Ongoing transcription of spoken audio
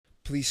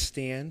Please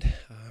stand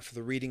for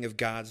the reading of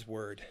God's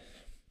word.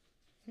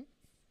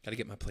 Got to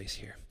get my place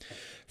here.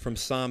 From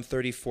Psalm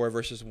 34,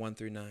 verses 1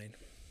 through 9.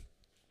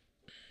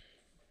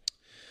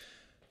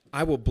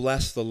 I will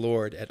bless the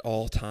Lord at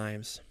all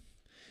times.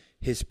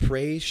 His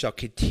praise shall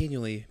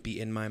continually be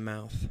in my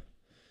mouth.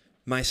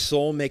 My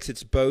soul makes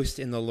its boast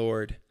in the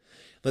Lord.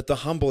 Let the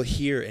humble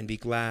hear and be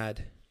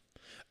glad.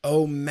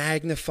 Oh,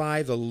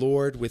 magnify the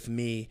Lord with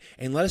me,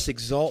 and let us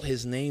exalt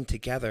his name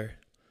together.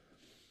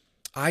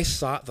 I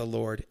sought the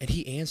Lord, and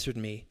he answered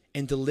me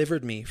and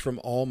delivered me from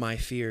all my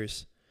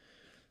fears.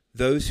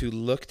 Those who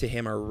look to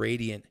him are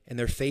radiant, and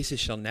their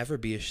faces shall never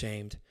be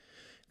ashamed.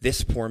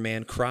 This poor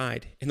man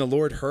cried, and the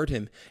Lord heard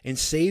him and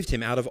saved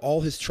him out of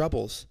all his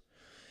troubles.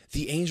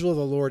 The angel of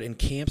the Lord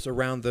encamps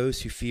around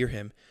those who fear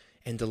him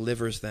and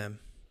delivers them.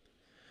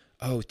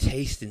 Oh,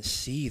 taste and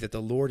see that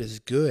the Lord is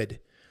good.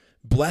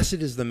 Blessed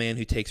is the man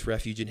who takes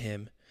refuge in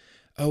him.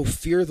 Oh,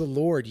 fear the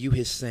Lord, you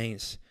his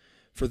saints,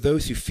 for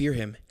those who fear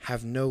him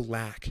have no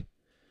lack.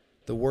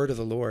 The word of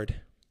the Lord.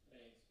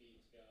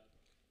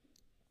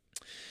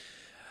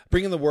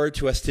 Bringing the word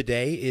to us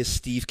today is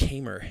Steve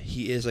Kamer.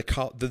 He is the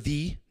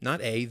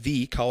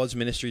college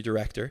ministry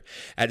director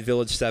at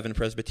Village 7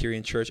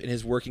 Presbyterian Church and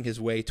is working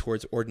his way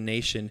towards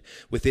ordination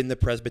within the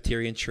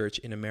Presbyterian Church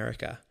in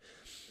America.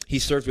 He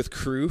served with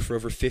Cru for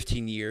over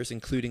 15 years,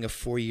 including a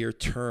 4-year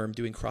term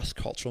doing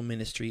cross-cultural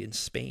ministry in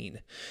Spain.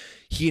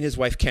 He and his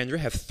wife Kendra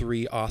have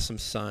 3 awesome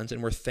sons,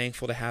 and we're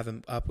thankful to have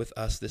him up with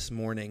us this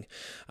morning.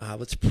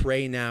 Let's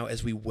pray now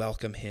as we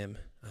welcome him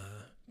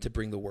to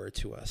bring the word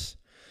to us.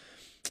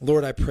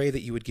 Lord, I pray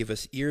that you would give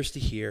us ears to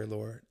hear,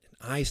 Lord,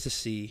 and eyes to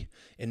see,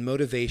 and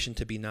motivation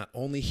to be not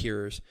only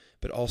hearers,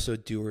 but also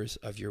doers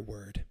of your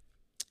word.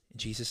 In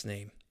Jesus'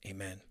 name,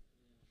 amen.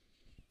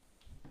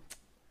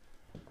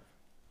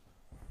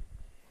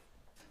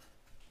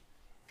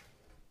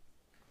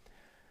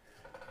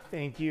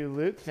 Thank you,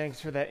 Luke.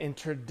 Thanks for that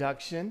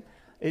introduction.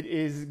 It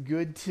is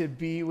good to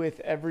be with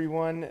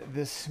everyone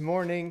this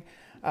morning.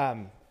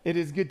 It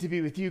is good to be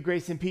with you,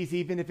 Grace and Peace,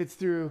 even if it's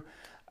through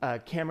a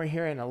camera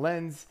here and a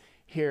lens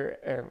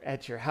here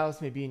at your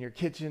house, maybe in your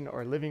kitchen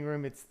or living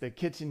room. It's the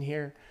kitchen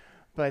here.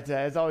 But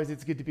as always,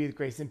 it's good to be with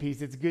Grace and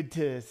Peace. It's good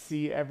to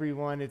see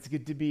everyone. It's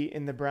good to be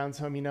in the Browns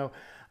home. You know,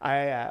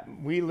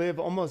 we live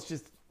almost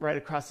just right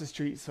across the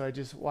street, so I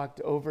just walked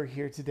over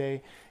here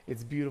today.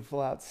 It's beautiful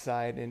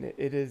outside, and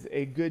it is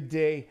a good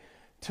day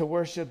to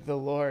worship the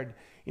Lord.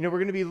 You know, we're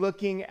going to be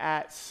looking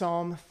at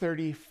Psalm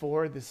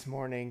 34 this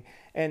morning,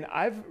 and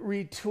I've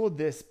retooled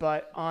this,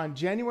 but on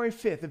January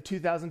 5th of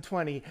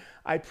 2020,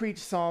 I preached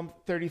Psalm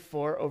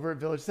 34 over at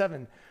Village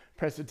 7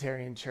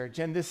 Presbyterian Church,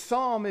 and this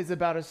psalm is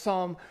about a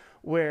psalm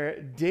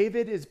where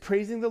David is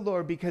praising the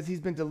Lord because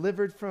he's been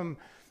delivered from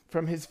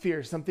his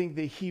fear, something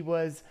that he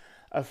was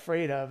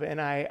afraid of. And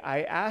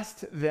I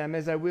asked them,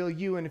 as I will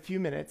you in a few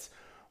minutes,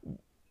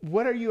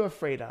 what are you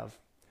afraid of?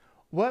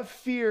 What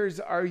fears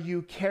are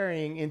you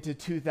carrying into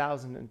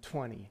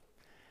 2020?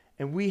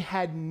 And we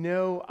had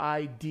no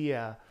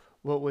idea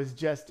what was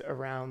just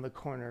around the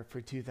corner for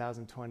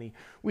 2020.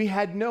 We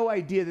had no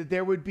idea that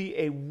there would be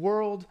a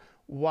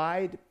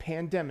worldwide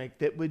pandemic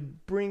that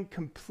would bring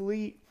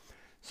complete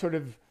sort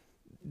of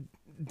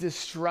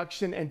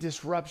destruction and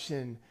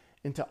disruption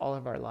into all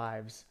of our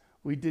lives.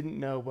 We didn't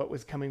know what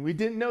was coming. We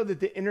didn't know that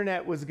the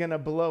internet was going to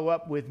blow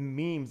up with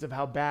memes of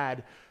how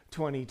bad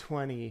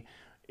 2020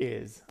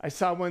 is. I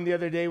saw one the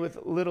other day with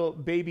little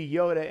baby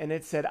Yoda, and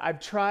it said, I've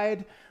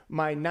tried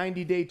my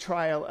 90-day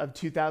trial of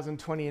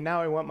 2020, and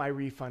now I want my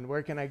refund.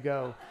 Where can I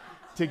go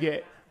to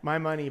get my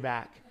money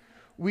back?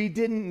 We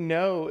didn't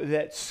know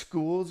that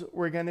schools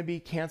were going to be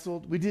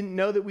canceled. We didn't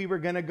know that we were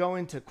going to go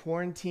into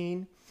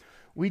quarantine.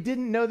 We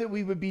didn't know that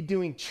we would be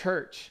doing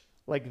church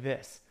like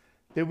this.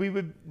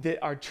 That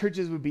our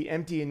churches would be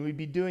empty and we'd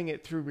be doing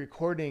it through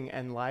recording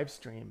and live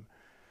stream.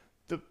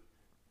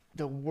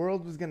 The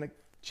world was going to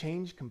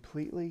change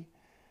completely.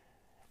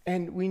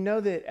 And we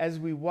know that as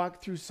we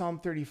walk through Psalm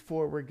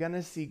 34, we're going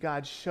to see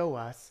God show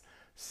us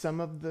some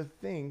of the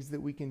things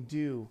that we can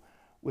do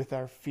with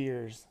our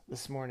fears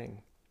this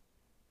morning.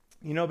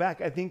 You know,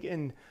 back, I think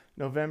in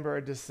November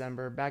or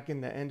December, back in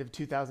the end of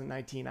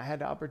 2019, I had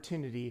the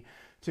opportunity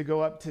to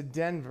go up to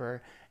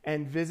Denver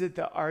and visit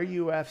the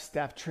RUF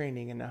staff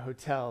training in a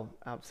hotel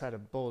outside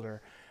of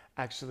Boulder,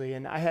 actually.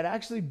 And I had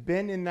actually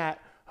been in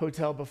that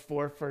hotel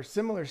before for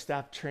similar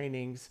staff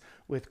trainings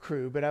with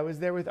Cru, but I was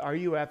there with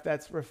RUF,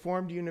 that's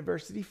Reformed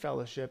University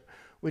Fellowship,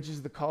 which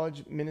is the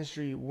college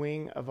ministry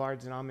wing of our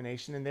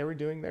denomination, and they were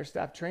doing their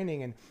staff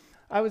training. And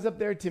I was up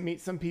there to meet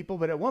some people,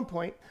 but at one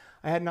point,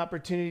 I had an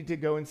opportunity to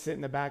go and sit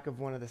in the back of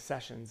one of the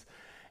sessions.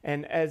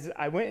 And as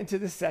I went into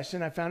this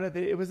session, I found out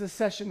that it was a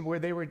session where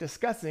they were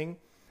discussing,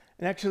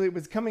 and actually it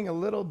was coming a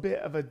little bit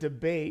of a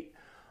debate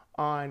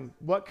on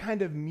what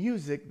kind of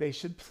music they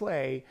should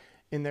play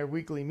in their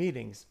weekly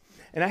meetings.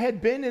 And I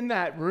had been in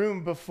that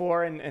room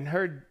before and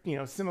heard,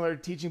 similar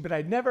teaching, but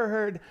I'd never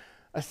heard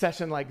a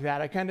session like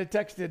that. I kind of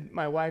texted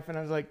my wife and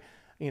I was like,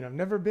 I've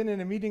never been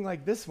in a meeting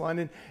like this one.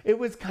 And it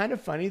was kind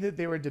of funny that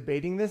they were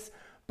debating this,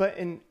 But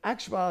in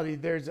actuality,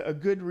 there's a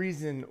good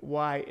reason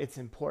why it's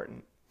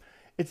important.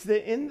 It's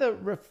that in the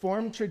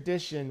Reformed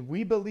tradition,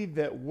 we believe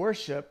that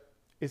worship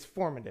is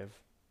formative.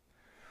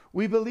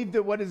 We believe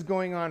that what is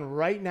going on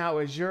right now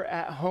as you're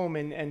at home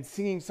and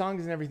singing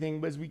songs and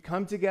everything, as we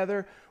come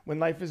together when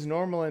life is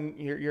normal and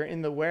you're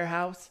in the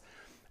warehouse,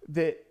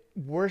 that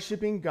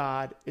worshiping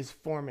God is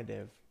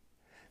formative.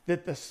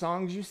 That the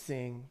songs you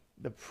sing,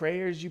 the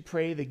prayers you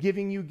pray, the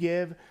giving you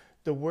give,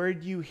 the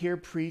word you hear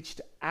preached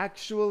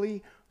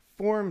actually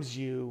forms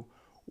you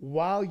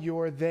while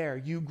you're there.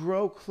 You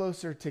grow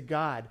closer to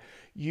God.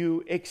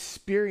 You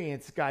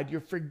experience God. You're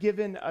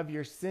forgiven of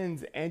your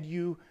sins and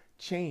you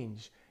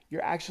change.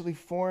 You're actually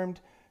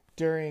formed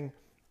during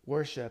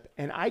worship.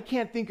 And I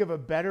can't think of a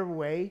better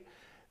way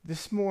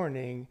this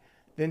morning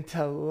than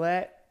to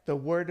let the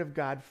Word of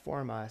God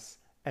form us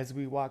as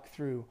we walk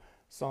through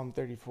Psalm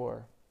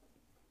 34.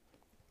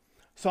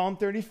 Psalm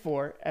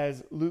 34,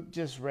 as Luke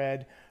just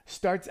read,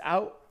 starts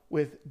out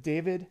with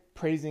David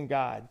praising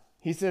God.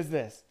 He says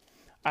this,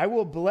 "I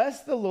will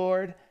bless the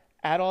Lord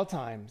at all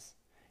times.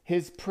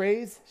 His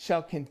praise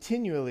shall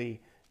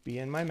continually be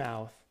in my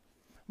mouth.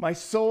 My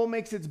soul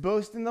makes its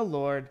boast in the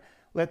Lord.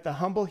 Let the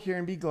humble hear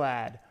and be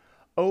glad.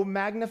 Oh,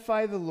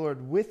 magnify the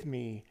Lord with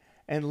me,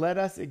 and let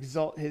us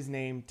exalt his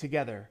name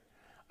together.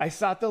 I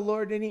sought the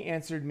Lord, and he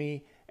answered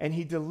me, and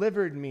he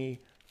delivered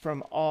me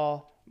from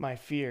all my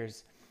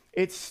fears."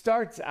 It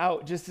starts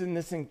out just in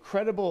this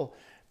incredible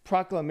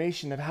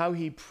proclamation of how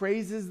he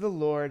praises the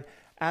Lord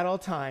at all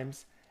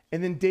times.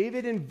 And then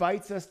David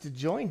invites us to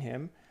join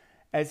him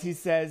as he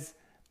says,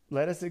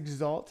 let us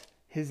exalt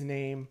his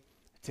name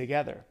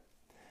together.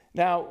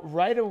 Now,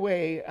 right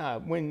away,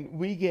 when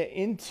we get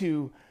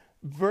into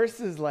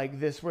verses like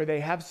this where they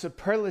have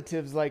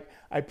superlatives like,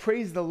 I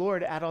praise the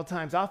Lord at all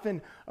times,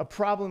 often a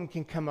problem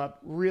can come up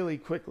really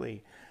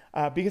quickly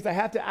because I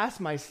have to ask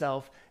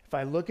myself, if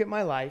I look at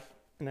my life,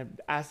 and I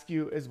ask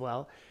you as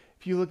well,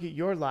 if you look at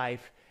your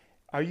life,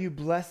 are you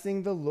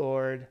blessing the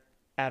Lord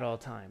at all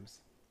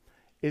times?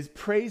 Is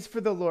praise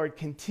for the Lord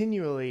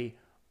continually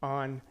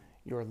on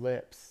your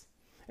lips?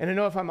 And I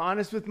know if I'm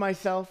honest with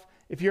myself,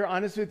 if you're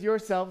honest with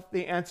yourself,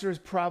 the answer is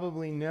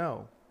probably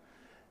no.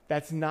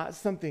 That's not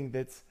something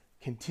that's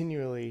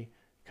continually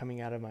coming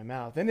out of my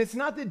mouth. And it's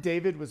not that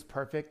David was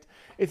perfect.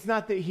 It's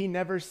not that he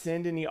never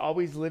sinned and he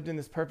always lived in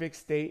this perfect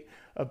state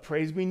of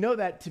praise. We know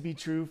that to be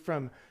true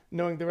from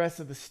knowing the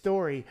rest of the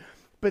story.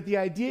 But the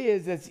idea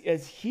is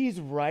as he's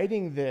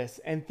writing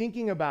this and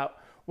thinking about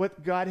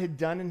what God had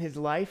done in his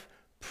life,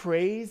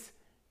 praise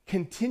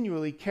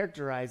continually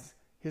characterized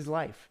his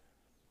life.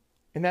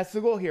 And that's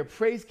the goal here.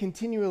 Praise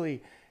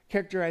continually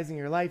characterizing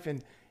your life.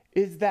 And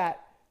is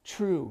that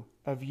true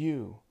of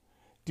you?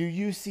 Do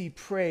you see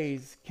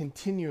praise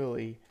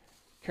continually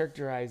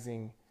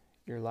characterizing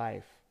your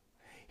life?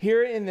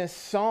 Here in this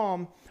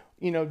psalm,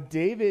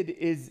 David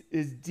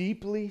is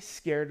deeply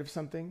scared of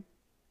something.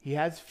 He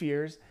has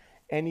fears,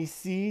 and he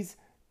sees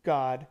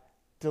God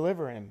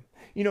deliver him.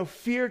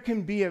 Fear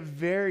can be a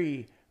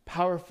very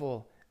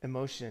powerful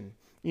emotion.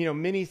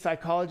 Many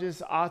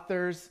psychologists,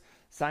 authors,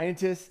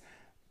 scientists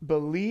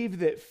believe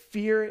that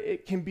fear,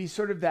 it can be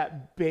sort of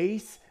that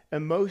base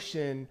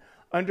emotion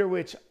under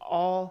which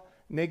all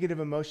negative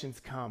emotions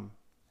come.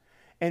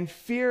 And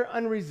fear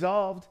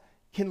unresolved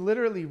can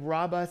literally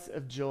rob us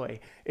of joy.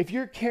 If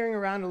you're carrying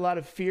around a lot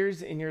of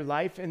fears in your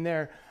life and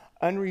they're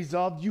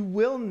unresolved, you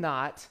will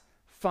not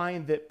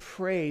find that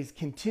praise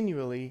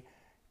continually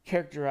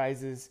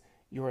characterizes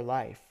your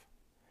life.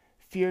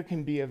 Fear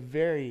can be a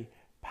very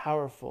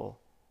powerful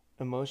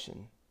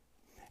emotion.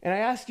 And I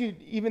ask you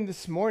even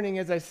this morning,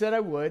 as I said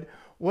I would,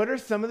 what are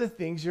some of the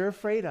things you're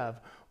afraid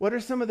of? What are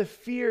some of the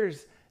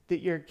fears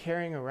that you're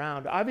carrying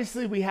around?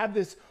 Obviously, we have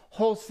this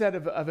whole set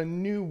of a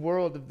new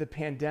world of the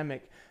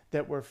pandemic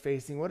that we're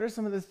facing. What are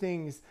some of the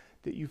things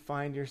that you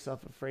find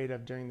yourself afraid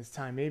of during this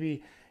time?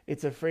 Maybe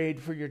it's afraid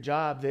for your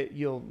job that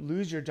you'll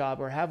lose your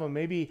job or have them.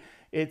 Maybe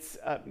it's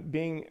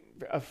being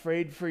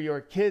afraid for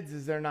your kids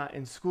as they're not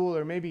in school,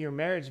 or maybe your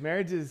marriage.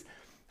 Marriages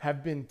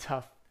have been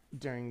tough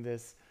during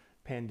this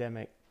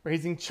pandemic.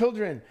 Raising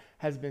children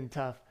has been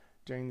tough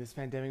during this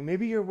pandemic.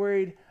 Maybe you're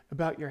worried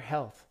about your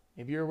health.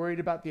 Maybe you're worried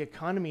about the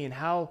economy and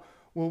how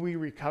will we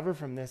recover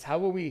from this? How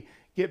will we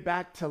get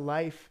back to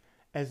life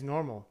as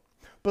normal?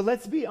 But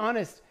let's be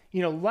honest,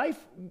 life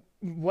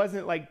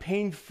wasn't like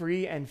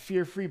pain-free and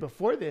fear-free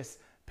before this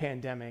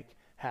pandemic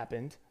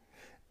happened.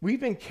 We've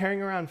been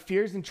carrying around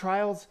fears and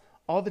trials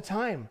all the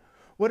time.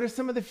 What are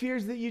some of the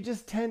fears that you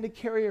just tend to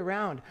carry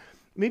around?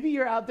 Maybe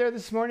you're out there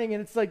this morning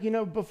and it's like,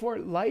 before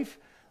life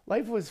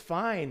was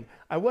fine.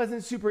 I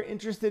wasn't super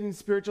interested in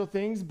spiritual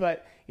things,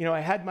 but I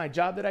had my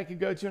job that I could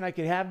go to and I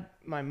could have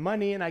my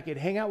money and I could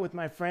hang out with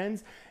my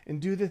friends and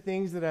do the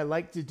things that I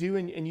like to do.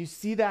 And you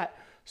see that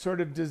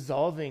sort of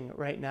dissolving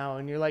right now.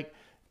 And you're like,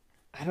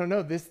 I don't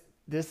know, this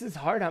is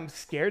hard. I'm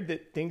scared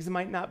that things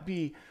might not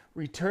be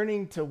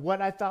returning to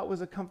what I thought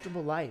was a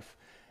comfortable life.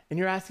 And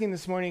you're asking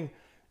this morning,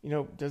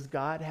 does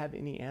God have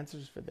any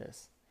answers for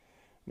this?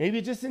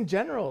 Maybe just in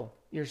general,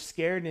 you're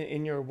scared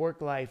in your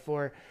work life,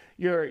 or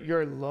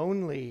you're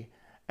lonely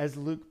as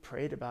Luke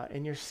prayed about,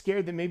 and you're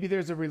scared that maybe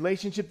there's a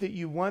relationship that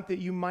you want that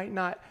you might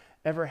not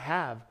ever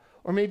have.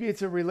 Or maybe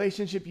it's a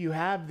relationship you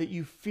have that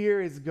you fear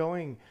is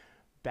going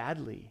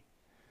badly.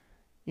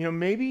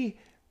 Maybe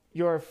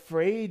you're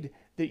afraid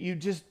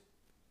that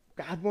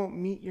God won't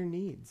meet your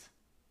needs,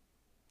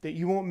 that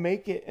you won't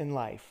make it in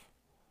life.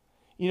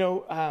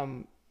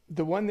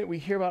 The one that we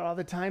hear about all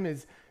the time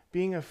is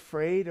being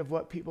afraid of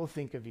what people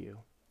think of you.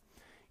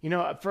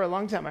 For a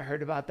long time I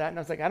heard about that, and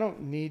I was like, I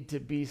don't need to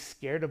be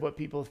scared of what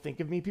people think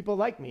of me. People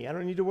like me. I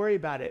don't need to worry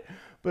about it.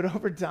 But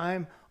over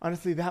time,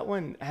 honestly, that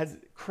one has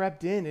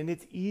crept in, and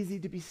it's easy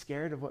to be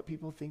scared of what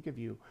people think of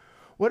you.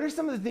 What are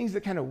some of the things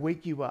that kind of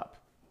wake you up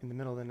in the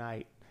middle of the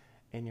night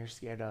and you're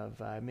scared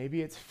of?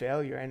 Maybe it's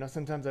failure. I know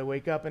sometimes I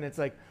wake up and it's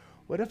like,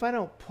 what if I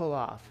don't pull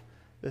off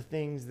the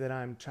things that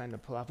I'm trying to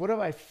pull off? What if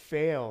I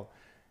fail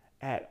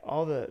at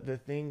all the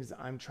things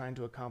I'm trying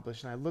to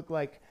accomplish and I look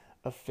like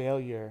a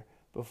failure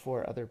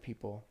before other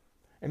people?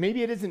 And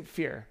maybe it isn't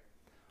fear.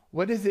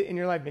 What is it in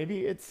your life?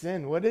 Maybe it's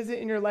sin. What is it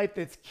in your life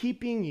that's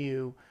keeping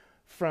you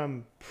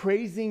from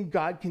praising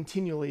God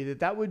continually,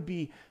 that would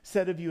be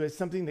said of you as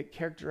something that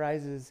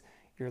characterizes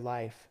your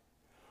life?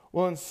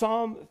 Well, in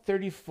Psalm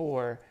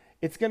 34,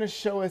 it's going to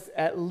show us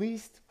at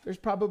least, there's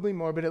probably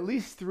more, but at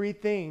least 3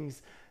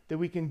 things that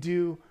we can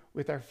do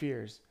with our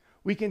fears.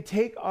 We can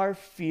take our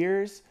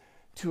fears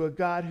to a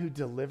God who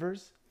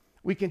delivers.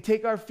 We can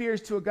take our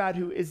fears to a God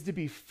who is to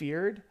be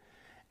feared.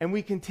 And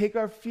we can take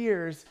our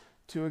fears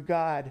to a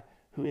God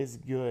who is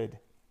good.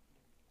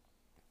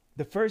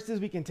 The first is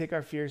we can take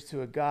our fears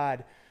to a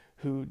God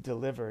who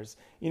delivers.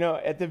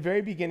 At the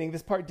very beginning,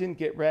 this part didn't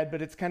get read,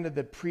 but it's kind of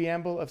the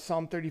preamble of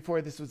Psalm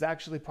 34. This was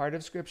actually part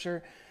of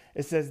Scripture.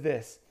 It says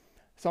this,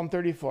 Psalm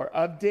 34,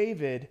 of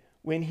David,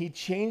 when he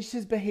changed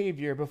his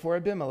behavior before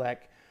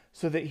Abimelech,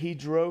 so that he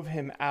drove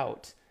him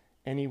out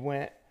and he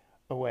went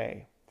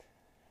away.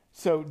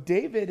 So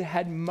David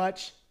had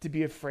much to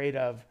be afraid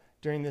of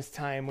during this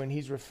time when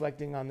he's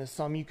reflecting on this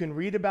psalm. You can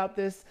read about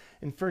this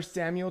in 1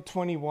 Samuel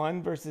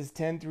 21, verses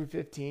 10 through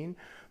 15.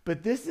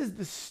 But this is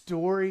the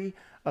story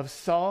of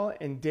Saul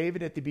and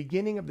David at the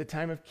beginning of the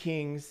time of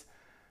kings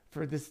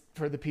for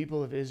the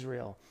people of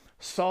Israel.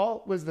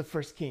 Saul was the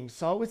first king.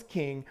 Saul was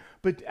king,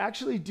 but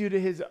actually due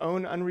to his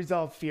own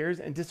unresolved fears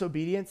and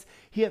disobedience,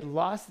 he had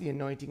lost the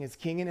anointing as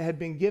king and it had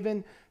been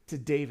given to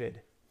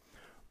David.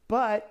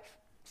 But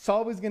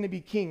Saul was going to be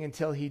king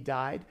until he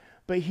died.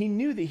 But he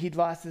knew that he'd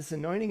lost this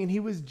anointing and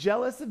he was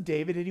jealous of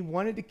David and he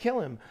wanted to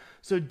kill him.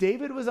 So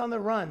David was on the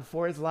run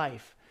for his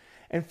life.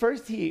 And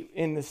first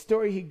in the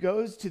story, he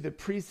goes to the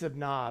priests of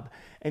Nob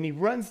and he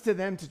runs to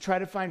them to try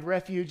to find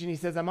refuge. And he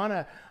says, I'm on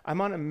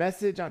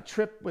a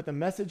trip with a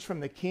message from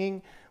the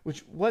king,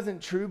 which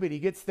wasn't true, but he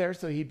gets there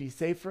so he'd be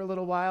safe for a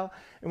little while.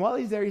 And while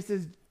he's there, he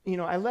says,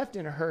 I left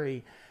in a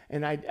hurry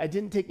and I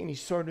didn't take any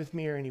sword with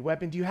me or any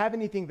weapon. Do you have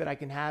anything that I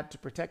can have to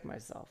protect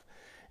myself?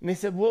 And they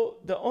said, well,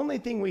 the only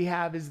thing we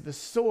have is the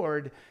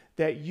sword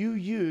that you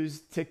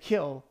used to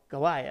kill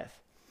Goliath.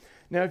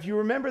 Now, if you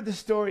remember the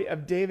story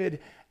of David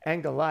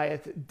and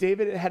Goliath,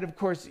 David had, of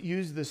course,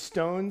 used the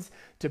stones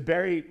to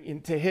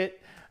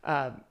hit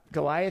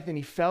Goliath, and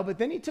he fell. But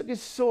then he took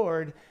his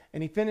sword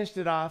and he finished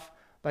it off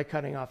by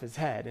cutting off his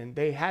head. And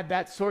they had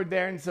that sword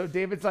there, and so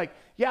David's like,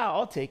 yeah,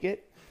 I'll take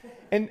it.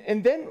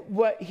 And then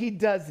what he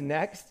does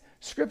next,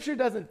 Scripture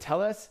doesn't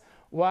tell us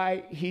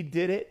why he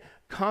did it.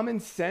 Common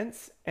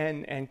sense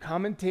and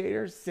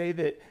commentators say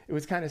that it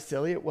was kind of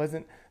silly. It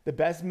wasn't the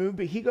best move,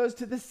 but he goes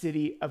to the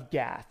city of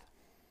Gath.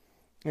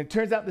 And it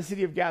turns out the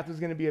city of Gath was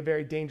going to be a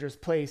very dangerous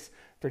place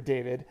for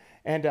David.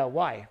 And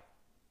why?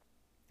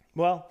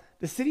 Well,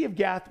 the city of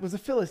Gath was a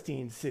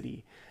Philistine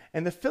city.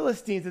 And the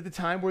Philistines at the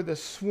time were the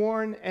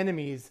sworn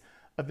enemies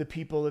of the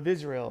people of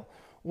Israel.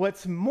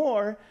 What's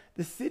more,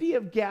 the city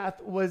of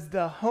Gath was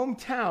the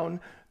hometown,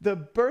 the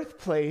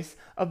birthplace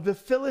of the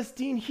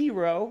Philistine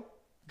hero,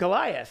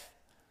 Goliath.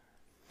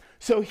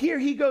 So here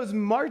he goes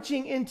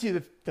marching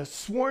into the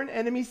sworn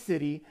enemy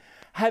city,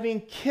 having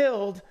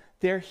killed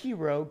their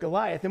hero,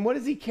 Goliath. And what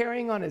is he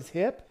carrying on his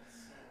hip?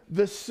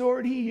 The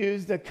sword he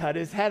used to cut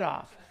his head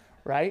off,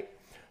 right?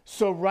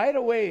 So right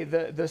away,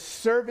 the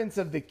servants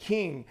of the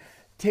king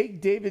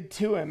take David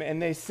to him and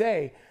they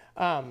say,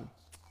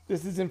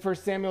 this is in 1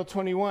 Samuel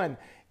 21,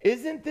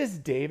 isn't this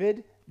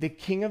David, the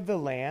king of the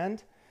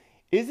land?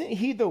 Isn't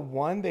he the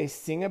one they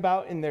sing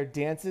about in their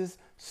dances?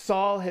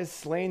 Saul has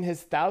slain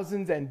his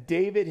thousands and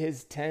David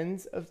his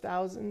tens of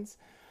thousands.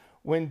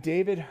 When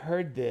David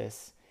heard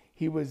this,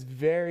 he was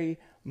very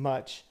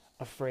much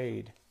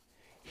afraid.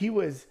 He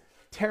was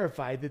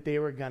terrified that they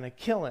were going to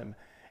kill him.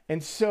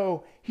 And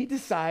so he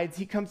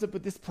comes up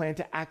with this plan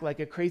to act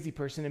like a crazy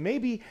person. And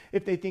maybe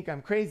if they think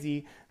I'm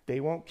crazy, they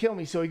won't kill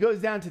me. So he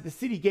goes down to the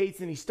city gates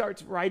and he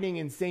starts writing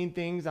insane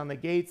things on the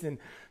gates. And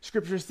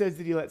Scripture says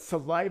that he let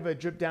saliva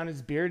drip down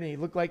his beard and he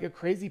looked like a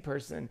crazy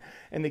person.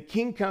 And the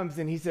king comes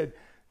and he said,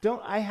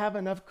 don't I have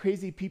enough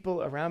crazy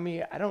people around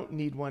me? I don't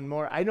need one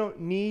more. I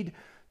don't need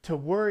to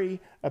worry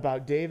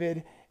about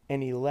David.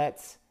 And he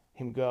lets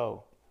him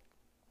go.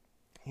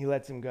 He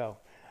lets him go.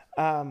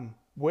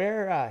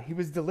 Where he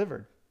was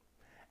delivered.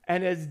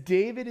 And as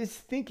David is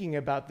thinking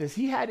about this,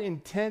 he had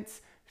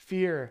intense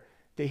fear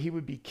that he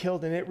would be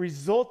killed, and it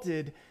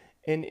resulted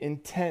in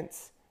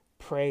intense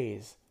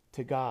praise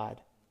to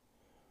God.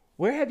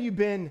 Where have you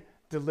been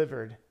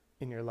delivered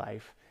in your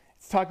life?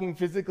 It's talking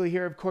physically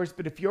here, of course,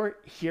 but if you're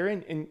here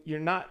and you're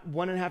not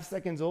 1.5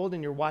 seconds old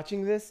and you're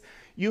watching this,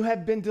 you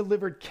have been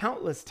delivered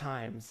countless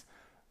times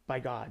by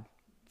God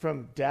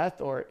from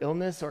death or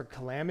illness or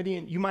calamity,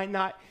 and you might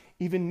not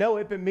even know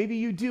it, but maybe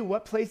you do.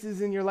 What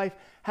places in your life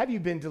have you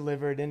been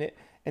delivered and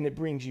it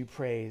brings you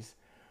praise?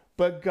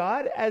 But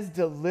God as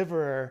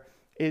deliverer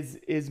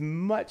is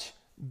much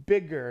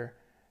bigger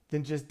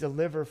than just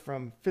deliver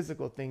from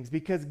physical things,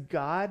 because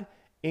God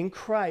in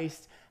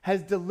Christ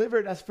has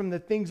delivered us from the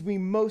things we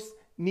most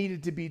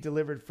needed to be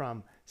delivered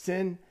from: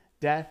 sin,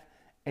 death,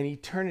 and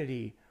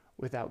eternity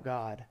without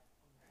God.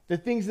 The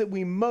things that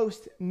we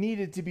most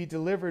needed to be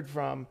delivered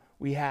from,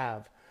 we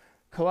have.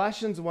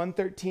 Colossians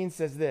 1:13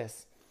 says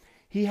this: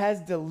 He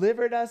has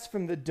delivered us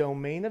from the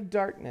domain of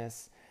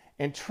darkness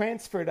and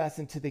transferred us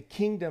into the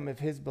kingdom of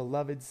his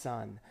beloved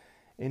Son,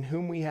 in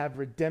whom we have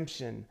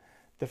redemption,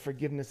 the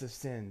forgiveness of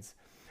sins.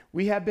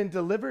 We have been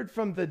delivered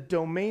from the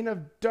domain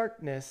of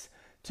darkness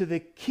to the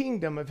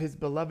kingdom of his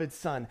beloved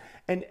Son.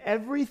 And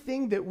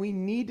everything that we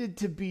needed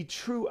to be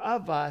true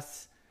of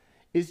us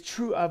is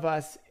true of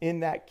us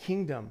in that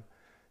kingdom.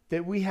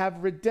 That we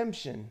have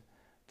redemption,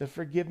 the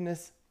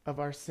forgiveness of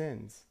our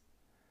sins.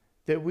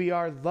 That we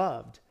are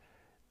loved.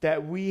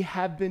 That we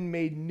have been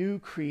made new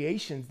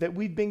creations. That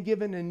we've been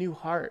given a new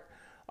heart,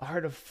 a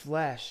heart of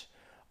flesh,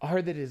 a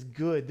heart that is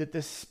good. That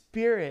the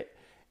Spirit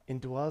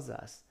indwells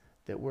us.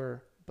 That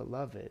we're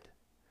beloved.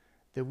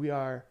 That we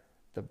are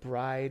the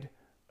bride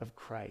of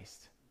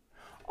Christ.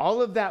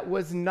 All of that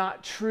was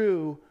not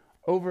true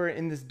over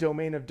in this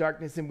domain of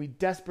darkness, and we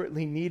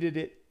desperately needed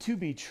it to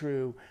be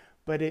true,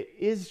 but it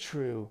is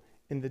true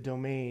in the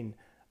domain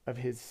of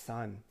his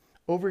Son.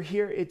 Over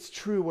here, it's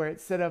true where it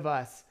said of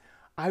us,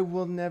 I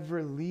will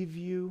never leave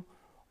you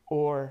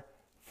or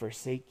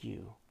forsake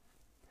you.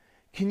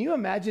 Can you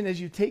imagine,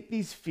 as you take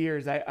these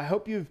fears, I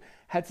hope you've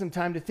had some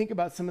time to think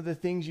about some of the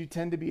things you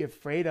tend to be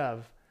afraid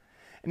of.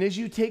 And as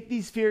you take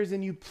these fears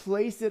and you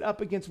place it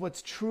up against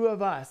what's true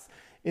of us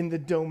in the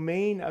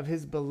domain of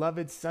his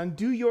beloved Son,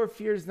 do your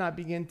fears not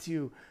begin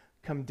to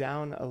come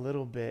down a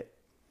little bit?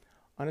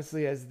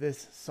 Honestly, as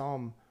this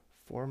psalm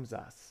forms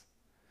us,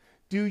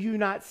 do you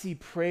not see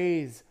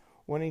praise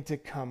wanting to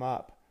come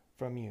up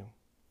from you?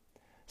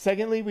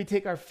 Secondly, we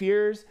take our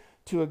fears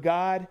to a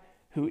God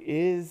who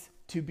is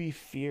to be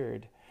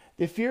feared.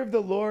 The fear of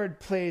the Lord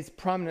plays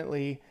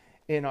prominently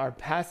in our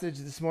passage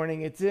this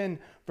morning. It's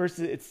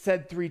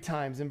said 3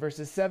 times in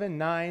verses 7,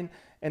 9,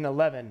 and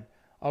 11.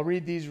 I'll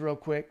read these real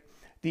quick.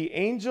 The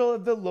angel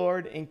of the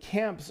Lord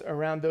encamps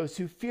around those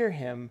who fear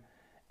him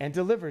and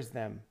delivers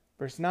them.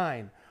 Verse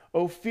 9.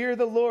 O fear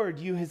the Lord,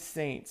 you his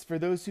saints, for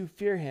those who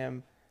fear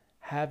him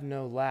have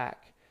no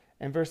lack.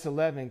 And verse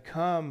 11.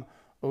 Come,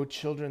 O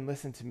children,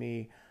 listen to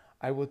me.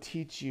 I will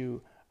teach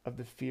you of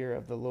the fear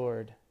of the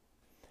Lord.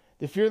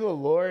 The fear of the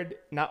Lord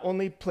not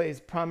only plays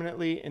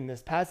prominently in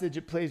this passage,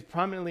 it plays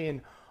prominently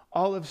in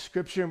all of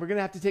Scripture. And we're going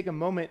to have to take a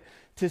moment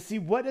to see,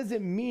 what does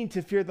it mean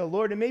to fear the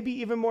Lord? And maybe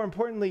even more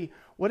importantly,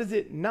 what does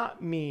it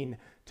not mean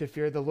to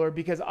fear the Lord?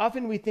 Because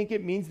often we think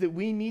it means that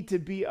we need to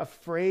be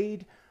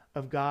afraid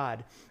of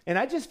God. And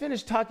I just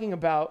finished talking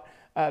about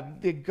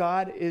that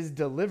God is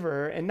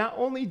deliverer. And not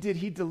only did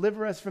he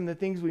deliver us from the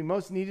things we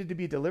most needed to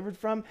be delivered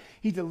from,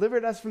 he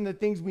delivered us from the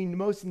things we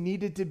most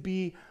needed to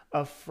be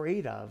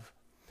afraid of.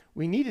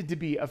 We needed to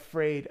be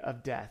afraid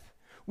of death.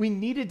 We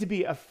needed to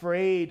be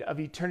afraid of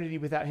eternity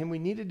without him. We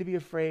needed to be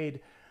afraid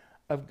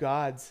of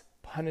God's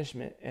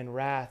punishment and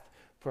wrath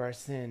for our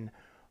sin.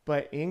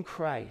 But in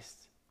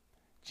Christ,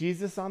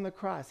 Jesus on the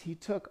cross, he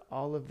took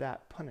all of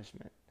that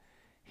punishment.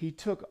 He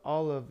took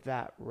all of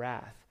that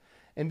wrath.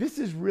 And this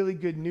is really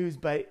good news,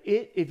 but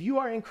if you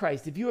are in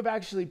Christ, if you have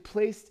actually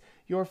placed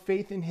your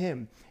faith in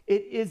him,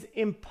 it is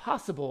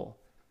impossible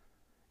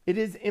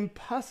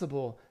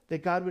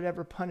that God would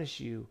ever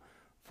punish you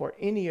for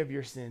any of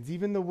your sins,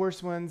 even the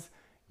worst ones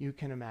you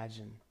can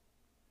imagine.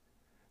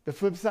 The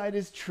flip side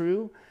is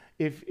true.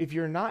 If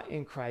you're not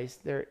in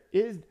Christ, there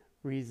is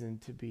reason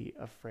to be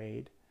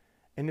afraid.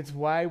 And it's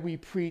why we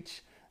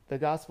preach the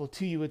gospel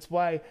to you. It's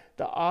why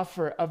the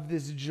offer of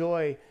this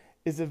joy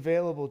is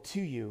available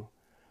to you.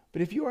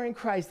 But if you are in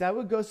Christ, I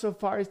would go so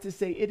far as to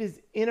say it is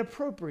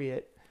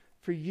inappropriate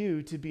for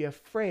you to be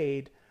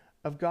afraid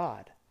of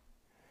God.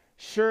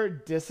 Sure,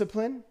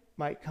 discipline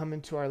might come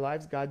into our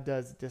lives. God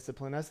does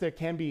discipline us. There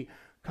can be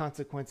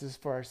consequences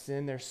for our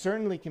sin. There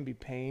certainly can be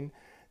pain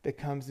that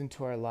comes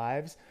into our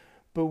lives.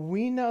 But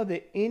we know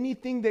that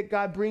anything that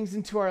God brings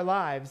into our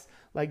lives,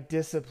 like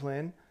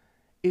discipline,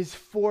 is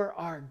for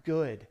our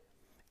good.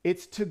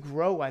 It's to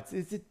grow us.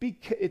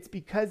 It's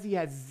because he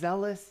has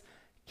zealous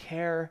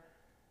care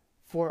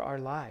for our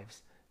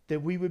lives,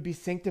 that we would be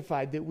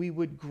sanctified, that we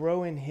would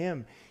grow in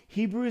him.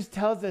 Hebrews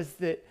tells us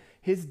that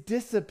his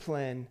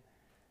discipline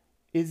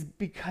is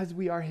because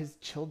we are his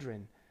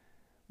children.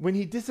 When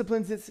he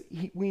disciplines us,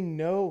 we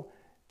know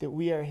that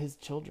we are his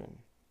children.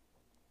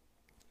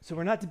 So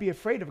we're not to be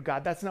afraid of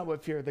God. That's not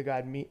what fear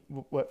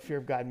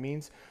of God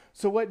means.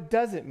 So what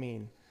does it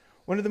mean?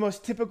 One of the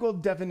most typical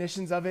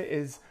definitions of it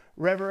is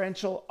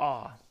reverential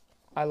awe.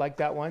 I like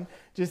that one.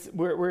 Just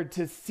we're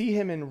to see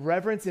him in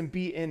reverence and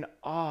be in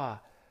awe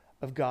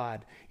of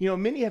God. You know,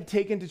 many have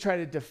taken to try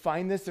to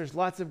define this. There's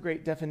lots of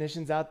great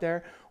definitions out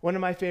there. One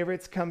of my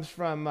favorites comes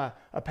from a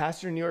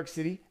pastor in New York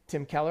City,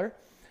 Tim Keller.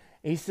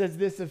 He says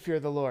this of fear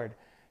of the Lord.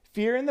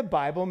 Fear in the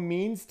Bible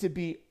means to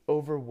be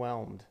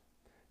overwhelmed,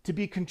 to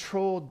be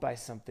controlled by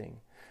something.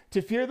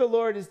 To fear the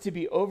Lord is to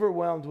be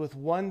overwhelmed with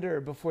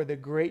wonder before the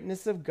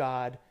greatness of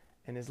God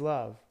and his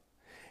love.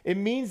 It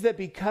means that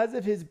because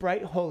of his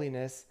bright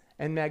holiness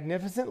and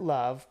magnificent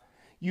love,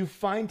 you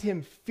find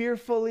him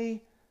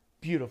fearfully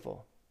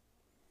beautiful.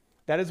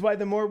 That is why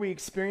the more we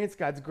experience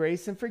God's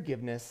grace and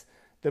forgiveness,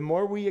 the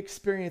more we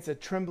experience a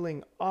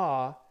trembling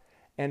awe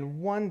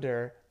and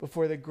wonder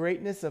before the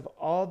greatness of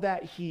all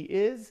that he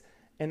is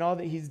and all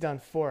that he's done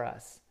for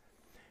us.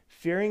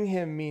 Fearing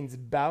him means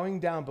bowing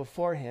down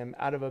before him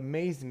out of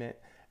amazement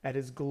at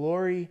his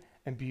glory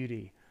and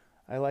beauty.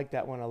 I like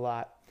that one a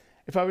lot.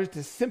 If I was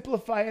to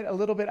simplify it a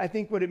little bit, I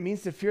think what it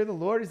means to fear the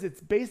Lord is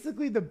it's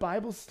basically the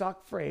Bible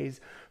stock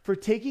phrase for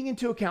taking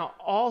into account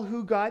all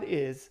who God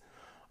is,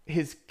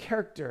 his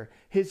character,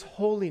 his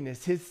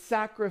holiness, his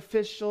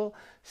sacrificial,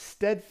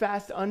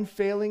 steadfast,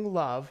 unfailing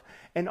love,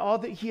 and all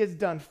that he has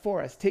done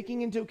for us,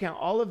 taking into account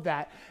all of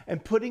that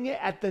and putting it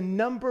at the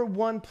number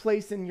one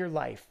place in your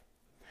life,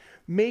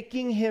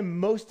 making him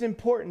most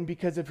important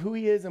because of who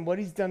he is and what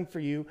he's done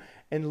for you,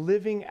 and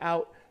living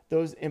out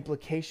those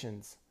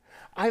implications.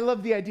 I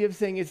love the idea of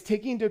saying it's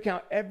taking into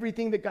account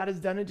everything that God has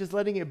done and just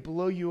letting it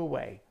blow you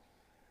away.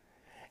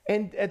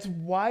 And that's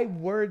why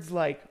words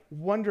like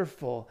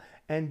wonderful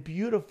and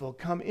beautiful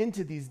come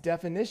into these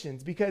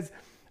definitions, because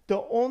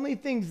the only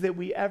things that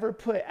we ever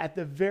put at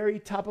the very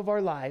top of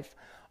our life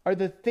are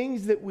the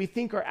things that we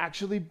think are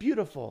actually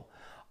beautiful,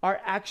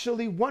 are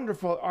actually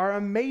wonderful, are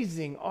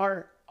amazing,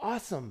 are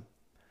awesome.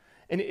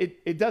 And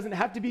it doesn't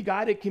have to be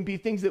God. It can be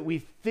things that we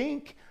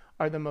think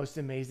are the most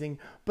amazing,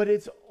 but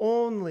it's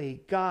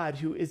only God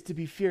who is to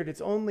be feared.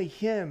 It's only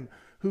him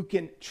who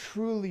can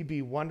truly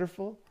be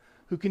wonderful,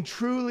 who can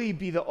truly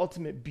be the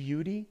ultimate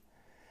beauty.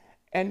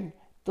 And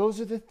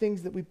those are the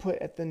things that we put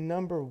at the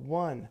number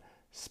one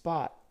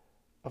spot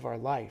of our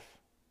life.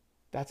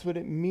 That's what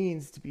it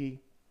means to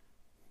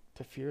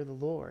fear the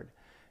Lord.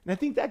 And I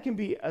think that can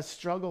be a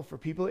struggle for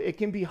people. It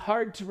can be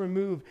hard to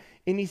remove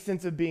any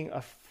sense of being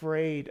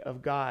afraid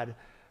of God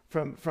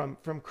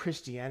from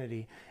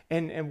Christianity.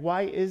 And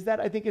why is that?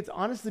 I think it's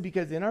honestly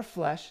because in our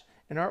flesh,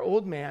 in our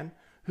old man,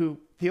 who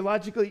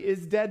theologically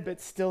is dead but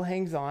still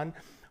hangs on,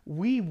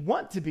 we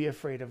want to be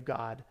afraid of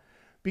God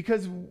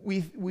because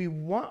we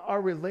want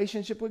our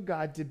relationship with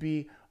God to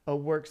be a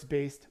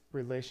works-based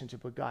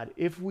relationship with God.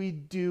 If we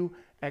do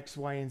X,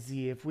 Y, and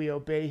Z, if we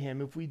obey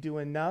him, if we do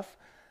enough,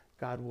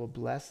 God will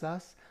bless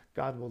us.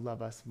 God will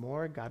love us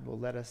more. God will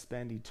let us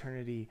spend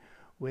eternity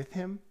with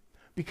him,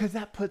 because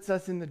that puts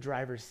us in the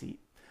driver's seat.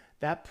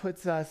 That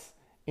puts us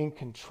in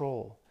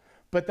control.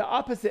 But the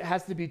opposite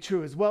has to be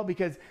true as well,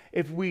 because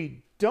if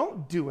we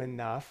don't do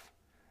enough,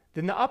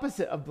 then the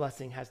opposite of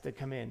blessing has to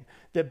come in.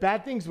 That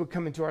bad things would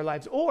come into our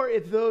lives. Or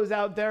if those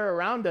out there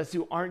around us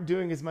who aren't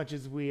doing as much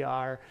as we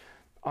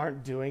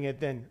aren't doing it,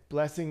 then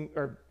blessing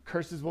or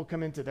curses will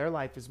come into their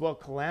life as well.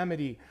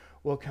 Calamity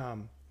will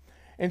come.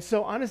 And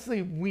so honestly,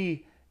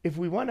 if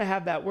we want to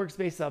have that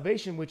works-based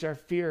salvation, which our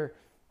fear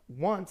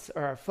wants,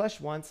 or our flesh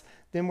wants,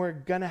 then we're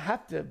going to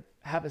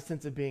have a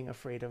sense of being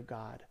afraid of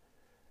God.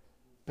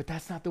 But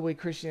that's not the way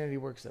Christianity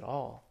works at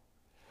all.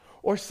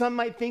 Or some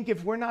might think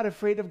if we're not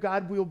afraid of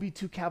God, we'll be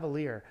too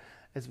cavalier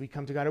as we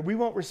come to God, or we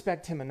won't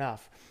respect him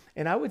enough.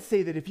 And I would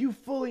say that if you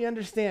fully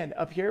understand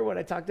up here what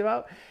I talked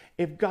about,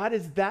 if God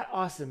is that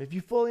awesome, if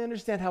you fully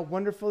understand how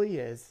wonderful he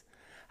is,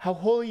 how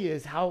holy he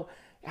is, how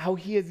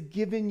he has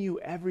given you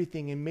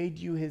everything and made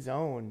you his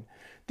own,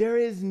 there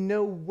is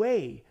no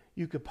way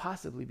you could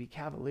possibly be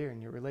cavalier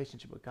in your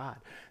relationship with God.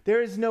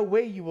 There is no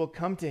way you will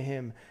come to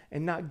him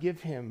and not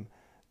give him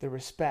the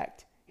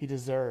respect he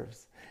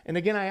deserves. And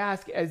again, I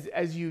ask,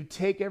 as you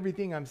take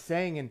everything I'm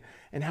saying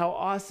and how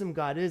awesome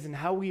God is and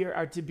how we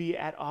are to be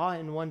at awe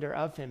and wonder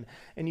of him,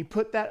 and you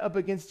put that up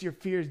against your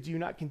fears, do you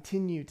not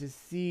continue to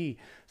see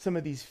some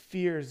of these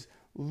fears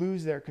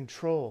lose their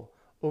control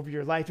over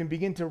your life and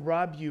begin to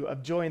rob you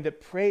of joy, and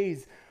that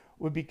praise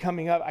would be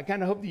coming up? I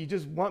kind of hope that you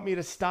just want me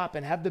to stop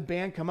and have the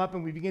band come up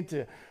and we begin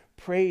to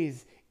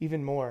praise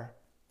even more.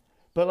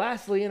 But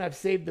lastly, and I've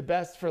saved the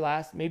best for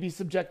last, maybe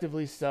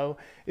subjectively so,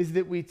 is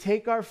that we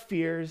take our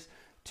fears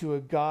to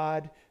a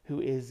God who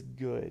is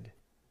good.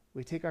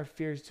 We take our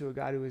fears to a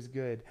God who is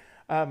good.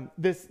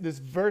 This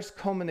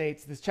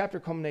chapter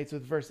culminates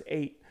with verse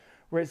 8,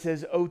 where it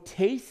says, "Oh,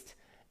 taste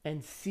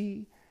and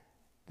see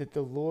that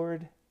the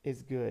Lord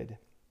is good."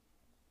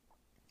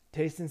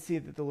 Taste and see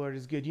that the Lord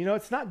is good. You know,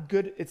 it's not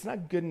good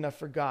enough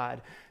for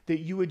God that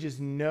you would just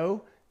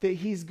know that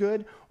he's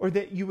good, or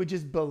that you would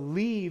just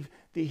believe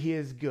that he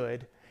is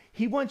good.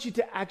 He wants you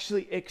to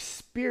actually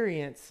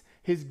experience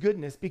his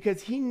goodness,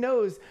 because he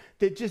knows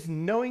that just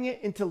knowing it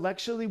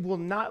intellectually will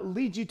not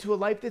lead you to a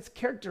life that's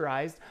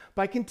characterized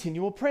by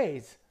continual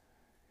praise.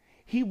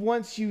 He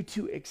wants you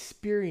to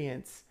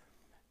experience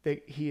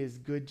that he is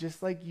good,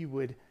 just like you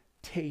would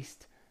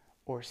taste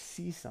or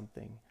see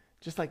something,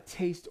 just like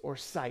taste or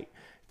sight.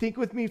 Think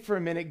with me for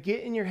a minute.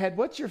 Get in your head,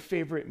 what's your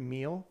favorite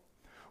meal?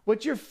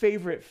 What's your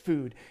favorite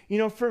food? You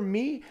know, for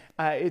me,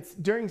 it's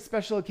during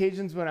special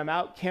occasions when I'm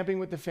out camping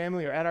with the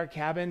family or at our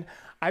cabin,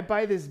 I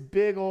buy this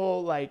big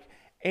old like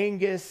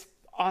Angus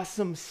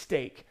awesome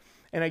steak.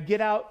 And I get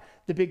out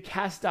the big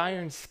cast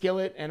iron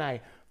skillet and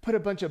I put a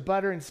bunch of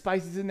butter and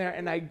spices in there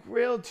and I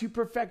grill to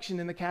perfection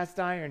in the cast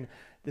iron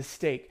the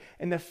steak.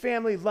 And the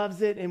family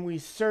loves it, and we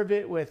serve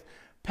it with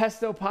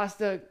pesto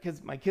pasta,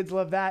 because my kids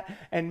love that,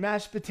 and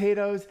mashed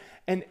potatoes.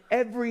 And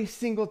every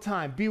single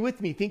time, be with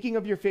me, thinking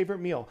of your favorite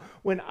meal.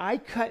 When I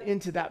cut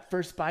into that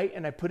first bite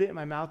and I put it in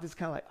my mouth, it's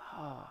kind of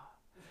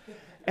like,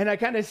 and I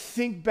kind of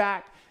sink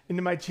back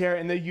into my chair,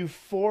 and the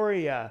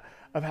euphoria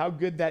of how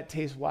good that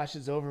tastes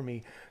washes over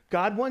me.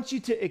 God wants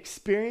you to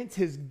experience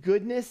his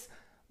goodness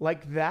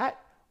like that,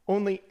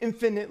 only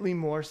infinitely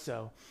more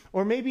so.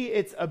 Or maybe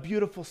it's a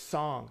beautiful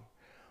song,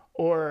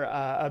 or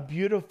a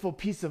beautiful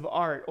piece of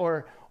art,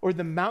 or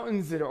the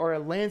mountains or a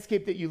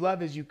landscape that you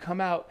love as you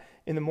come out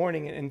in the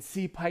morning and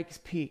see Pikes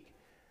Peak.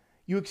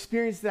 You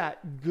experience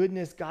that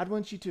goodness. God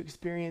wants you to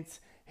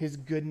experience his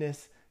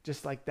goodness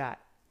just like that.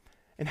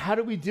 And how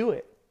do we do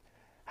it?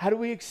 How do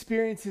we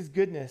experience his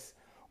goodness?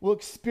 Well,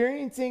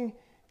 experiencing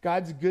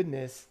God's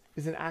goodness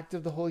is an act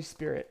of the Holy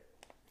Spirit.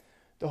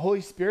 The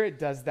Holy Spirit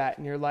does that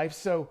in your life.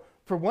 So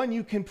for one,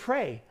 you can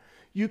pray.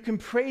 You can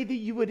pray that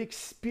you would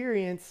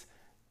experience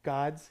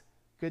God's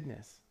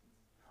goodness.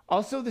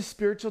 Also, the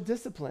spiritual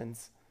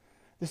disciplines.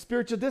 The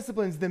spiritual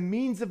disciplines, the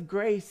means of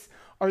grace,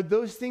 are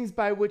those things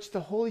by which the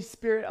Holy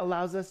Spirit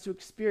allows us to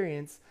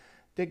experience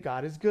that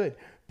God is good.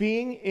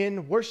 Being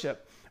in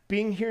worship,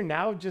 being here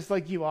now, just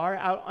like you are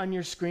out on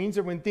your screens,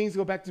 or when things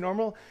go back to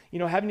normal, you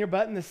know, having your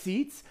butt in the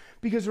seats.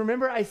 Because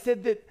remember, I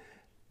said that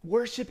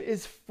worship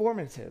is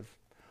formative.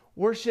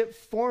 Worship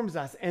forms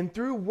us. And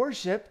through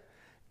worship,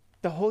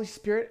 the Holy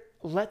Spirit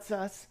lets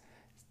us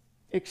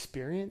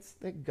experience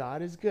that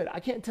God is good.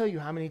 I can't tell you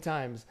how many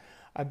times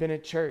I've been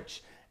at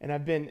church and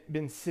I've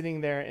been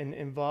sitting there and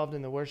involved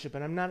in the worship,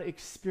 and I'm not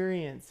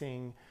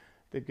experiencing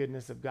the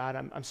goodness of God.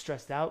 I'm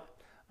stressed out.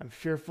 I'm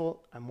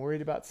fearful. I'm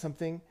worried about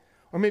something.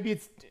 Or maybe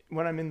it's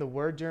when I'm in the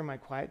Word during my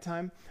quiet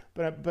time,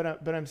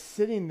 but I'm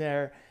sitting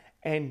there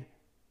and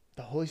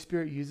the Holy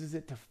Spirit uses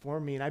it to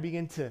form me, and I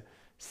begin to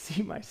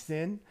see my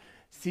sin,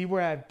 see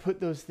where I've put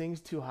those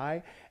things too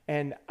high,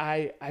 and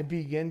I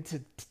begin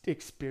to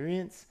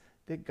experience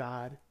that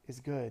God is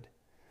good.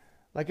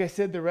 Like I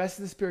said, the rest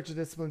of the spiritual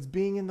disciplines,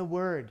 being in the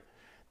Word,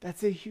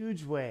 that's a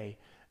huge way,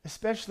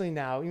 especially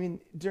now. I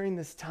mean, during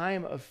this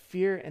time of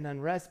fear and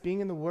unrest, being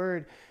in the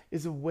Word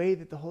is a way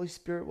that the Holy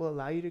Spirit will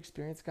allow you to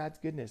experience God's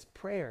goodness.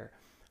 Prayer,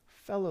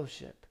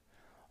 fellowship,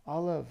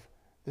 all of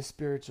the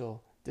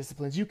spiritual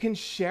disciplines. You can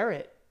share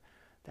it.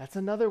 That's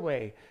another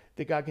way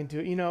that God can do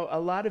it. You know, a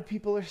lot of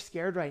people are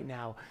scared right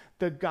now.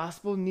 The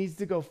gospel needs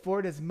to go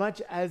forward as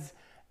much as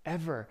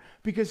ever,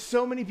 because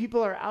so many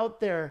people are out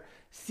there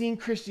seeing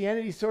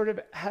Christianity sort of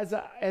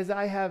as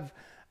I have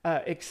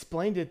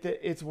explained it, that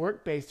it's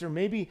work-based, or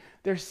maybe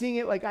they're seeing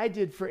it like I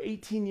did for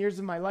 18 years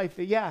of my life,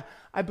 that yeah,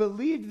 I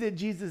believed that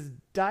Jesus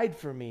died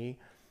for me,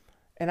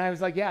 and I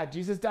was like, yeah,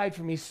 Jesus died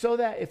for me so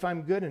that if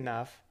I'm good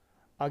enough,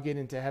 I'll get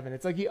into heaven.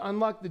 It's like he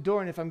unlocked the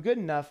door, and if I'm good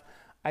enough,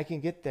 I can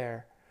get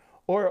there.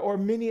 Or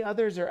many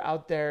others are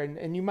out there,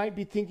 and you might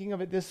be thinking of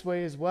it this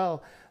way as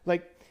well.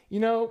 Like, you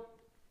know,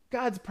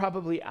 God's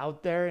probably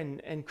out there,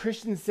 and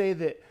Christians say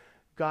that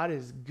God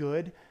is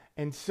good.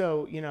 And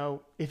so, you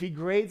know, if he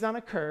grades on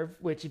a curve,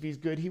 which if he's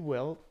good, he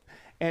will,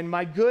 and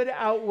my good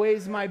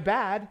outweighs my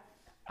bad,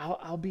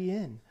 I'll be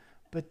in.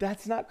 But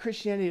that's not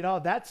Christianity at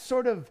all. That's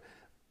sort of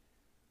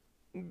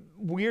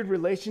weird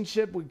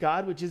relationship with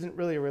God, which isn't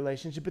really a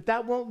relationship, but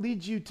that won't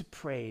lead you to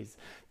praise.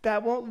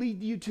 That won't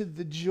lead you to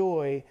the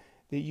joy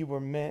that you were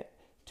meant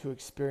to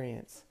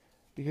experience,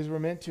 because we're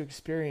meant to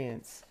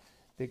experience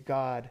that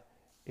God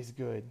is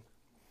good.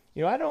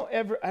 You know, I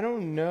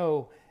don't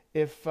know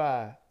if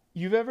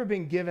you've ever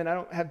been given, I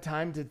don't have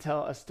time to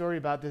tell a story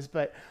about this,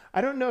 but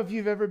I don't know if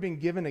you've ever been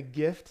given a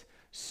gift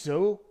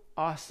so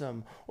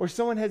awesome, or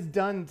someone has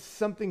done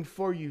something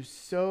for you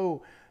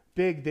so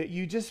big that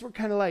you just were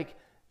kind of like,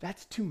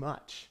 that's too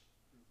much.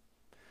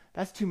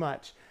 That's too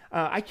much.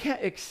 I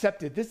can't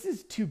accept it. This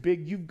is too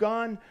big. You've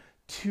gone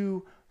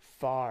too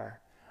far.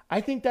 I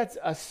think that's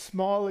a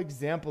small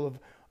example of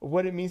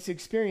what it means to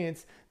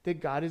experience that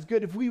God is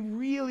good. If we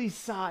really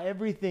saw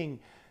everything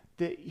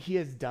that he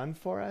has done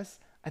for us,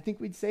 I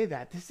think we'd say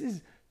that. This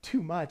is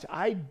too much.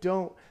 I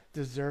don't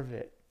deserve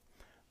it.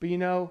 But you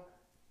know,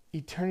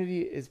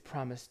 eternity is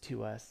promised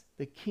to us.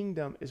 The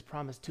kingdom is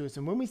promised to us.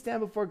 And when we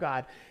stand before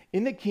God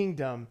in the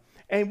kingdom,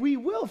 and we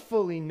will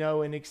fully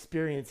know and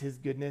experience his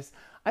goodness,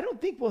 I don't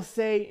think we'll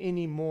say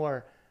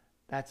anymore,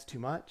 that's too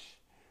much.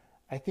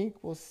 I think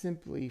we'll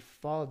simply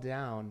fall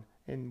down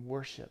and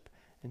worship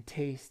and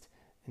taste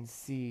and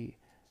see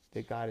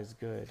that God is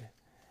good.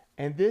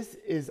 And this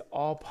is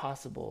all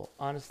possible.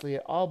 Honestly,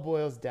 it all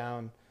boils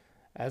down,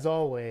 as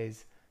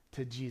always,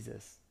 to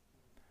Jesus.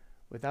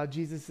 Without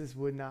Jesus, this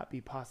would not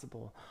be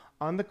possible.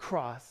 On the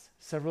cross,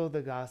 several of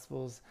the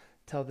Gospels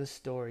tell this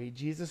story.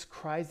 Jesus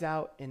cries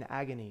out in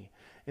agony.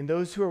 And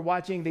those who are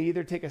watching, they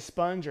either take a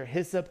sponge or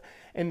hyssop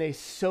and they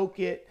soak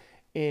it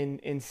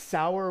in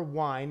sour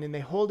wine and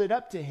they hold it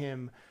up to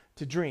him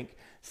to drink.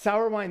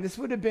 Sour wine, this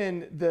would have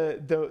been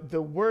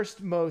the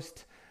worst,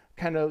 most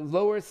kind of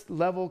lowest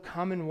level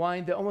common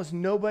wine that almost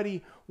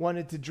nobody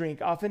wanted to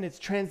drink. Often it's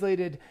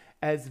translated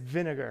as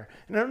vinegar.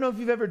 And I don't know if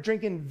you've ever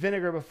drinking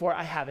vinegar before.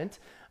 I haven't.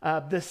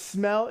 The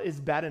smell is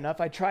bad enough.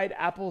 I tried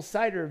apple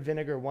cider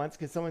vinegar once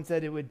because someone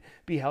said it would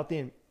be healthy,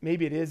 and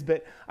maybe it is,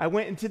 but I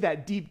went into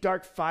that deep,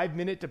 dark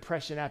 5-minute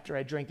depression after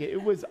I drank it.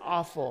 It was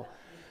awful.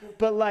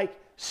 But like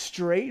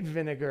straight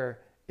vinegar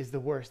is the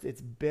worst.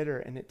 It's bitter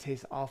and it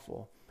tastes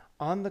awful.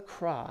 On the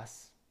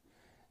cross,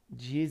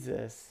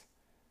 Jesus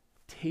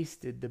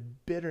tasted the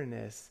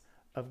bitterness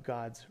of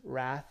God's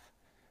wrath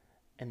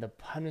and the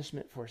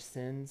punishment for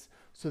sins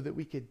so that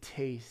we could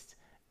taste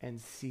and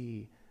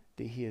see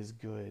that he is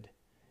good.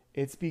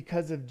 It's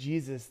because of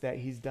Jesus that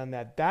he's done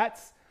that.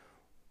 That's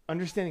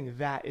understanding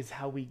that is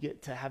how we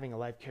get to having a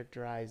life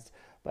characterized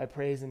by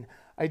praise. And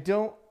I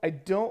don't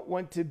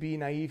want to be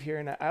naive here,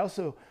 and I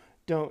also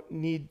don't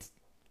need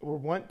or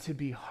want to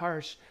be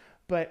harsh,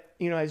 but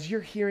as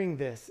you're hearing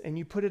this and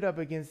you put it up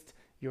against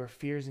your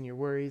fears and your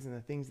worries and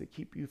the things that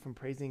keep you from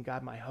praising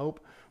God, my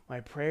hope, my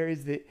prayer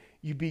is that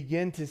you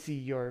begin to see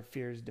your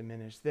fears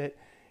diminish, that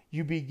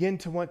you begin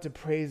to want to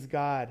praise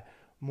God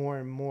more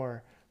and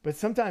more. But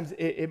sometimes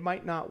it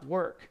might not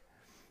work.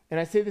 And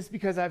I say this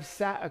because I've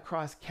sat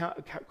across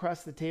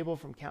the table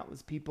from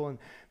countless people, and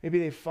maybe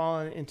they've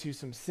fallen into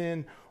some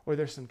sin, or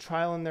there's some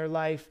trial in their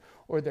life,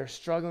 or they're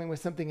struggling with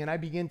something, and I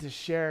begin to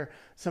share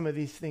some of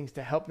these things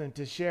to help them,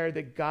 to share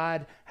that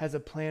God has a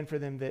plan for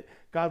them, that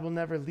God will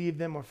never leave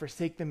them or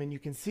forsake them, and you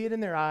can see it in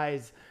their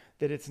eyes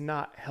that it's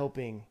not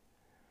helping.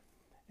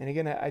 And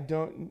again, I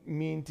don't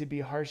mean to be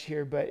harsh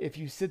here, but if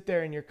you sit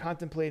there and you're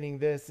contemplating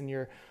this and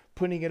you're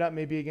putting it up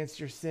maybe against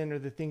your sin or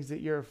the things that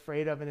you're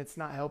afraid of and it's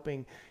not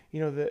helping,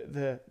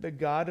 the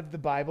God of the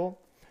Bible,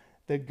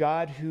 the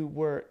God who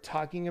we're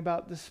talking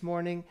about this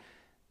morning,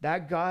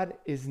 that God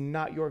is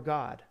not your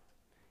God.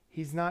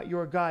 He's not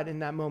your God in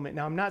that moment.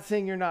 Now, I'm not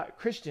saying you're not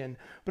Christian,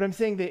 but I'm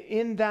saying that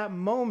in that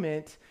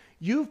moment,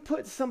 you've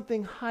put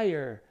something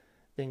higher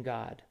than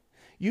God.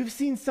 You've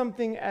seen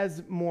something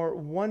as more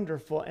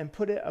wonderful and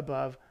put it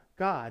above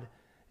God.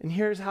 And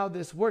here's how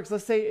this works.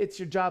 Let's say it's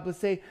your job. Let's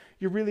say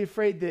you're really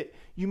afraid that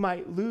you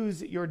might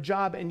lose your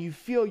job and you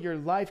feel your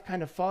life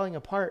kind of falling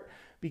apart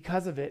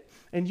because of it.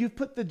 And you've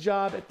put the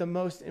job at the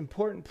most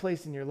important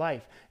place in your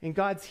life. And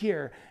God's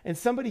here. And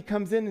somebody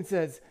comes in and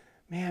says,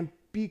 man,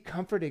 be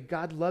comforted.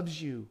 God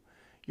loves you.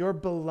 You're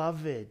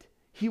beloved.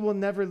 He will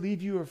never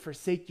leave you or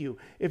forsake you.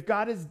 If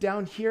God is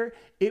down here,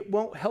 it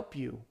won't help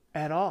you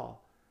at all.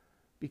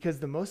 Because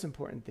the most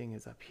important thing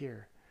is up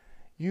here.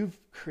 You've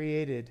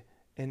created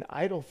an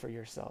idol for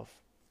yourself.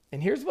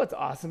 And here's what's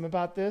awesome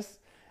about this.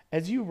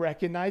 As you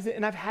recognize it,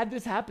 and I've had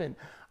this happen.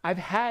 I've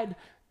had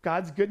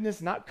God's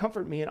goodness not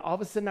comfort me, and all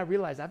of a sudden I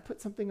realize I've put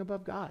something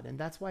above God, and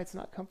that's why it's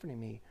not comforting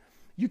me.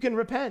 You can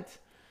repent.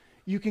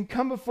 You can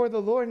come before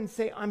the Lord and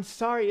say, I'm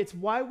sorry. It's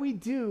why we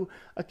do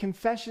a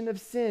confession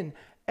of sin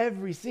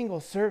every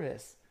single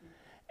service.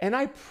 And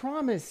I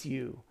promise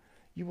you,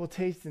 you will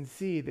taste and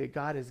see that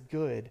God is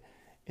good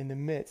in the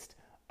midst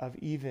of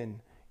even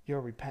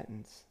your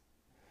repentance.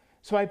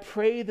 So I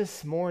pray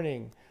this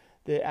morning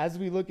that as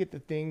we look at the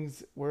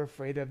things we're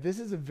afraid of, this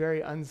is a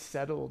very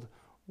unsettled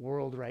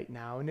world right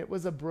now, and it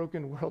was a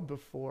broken world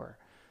before.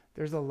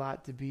 There's a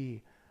lot to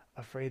be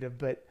afraid of,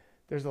 but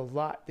there's a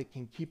lot that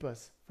can keep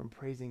us from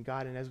praising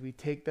God. And as we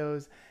take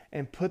those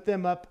and put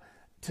them up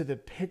to the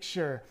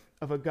picture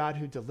of a God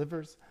who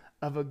delivers,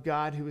 of a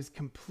God who is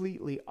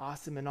completely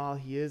awesome in all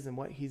he is and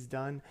what he's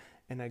done,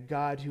 and a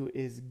God who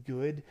is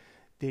good,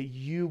 that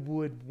you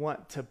would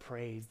want to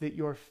praise, that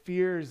your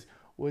fears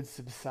would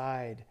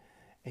subside,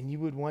 and you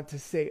would want to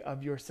say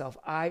of yourself,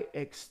 I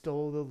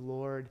extol the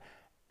Lord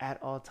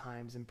at all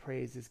times, and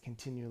praise is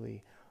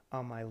continually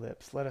on my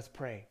lips. Let us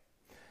pray.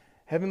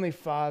 Heavenly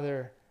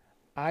Father,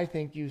 I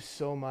thank you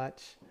so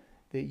much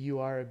that you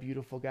are a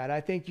beautiful God.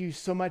 I thank you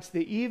so much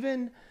that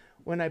even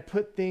when I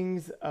put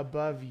things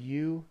above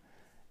you,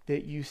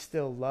 that you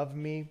still love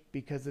me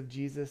because of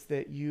Jesus,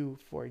 that you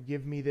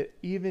forgive me, that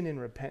even in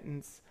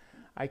repentance,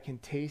 I can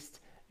taste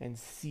and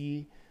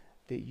see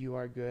that you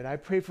are good. I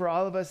pray for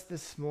all of us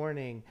this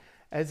morning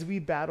as we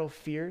battle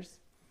fears,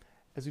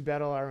 as we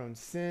battle our own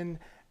sin,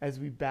 as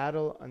we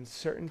battle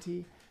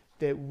uncertainty,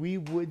 that we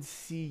would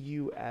see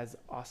you as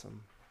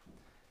awesome,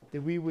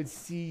 that we would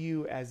see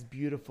you as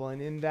beautiful,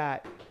 and in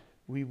that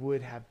we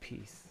would have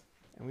peace.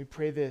 And we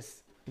pray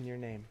this in your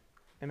name.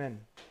 Amen.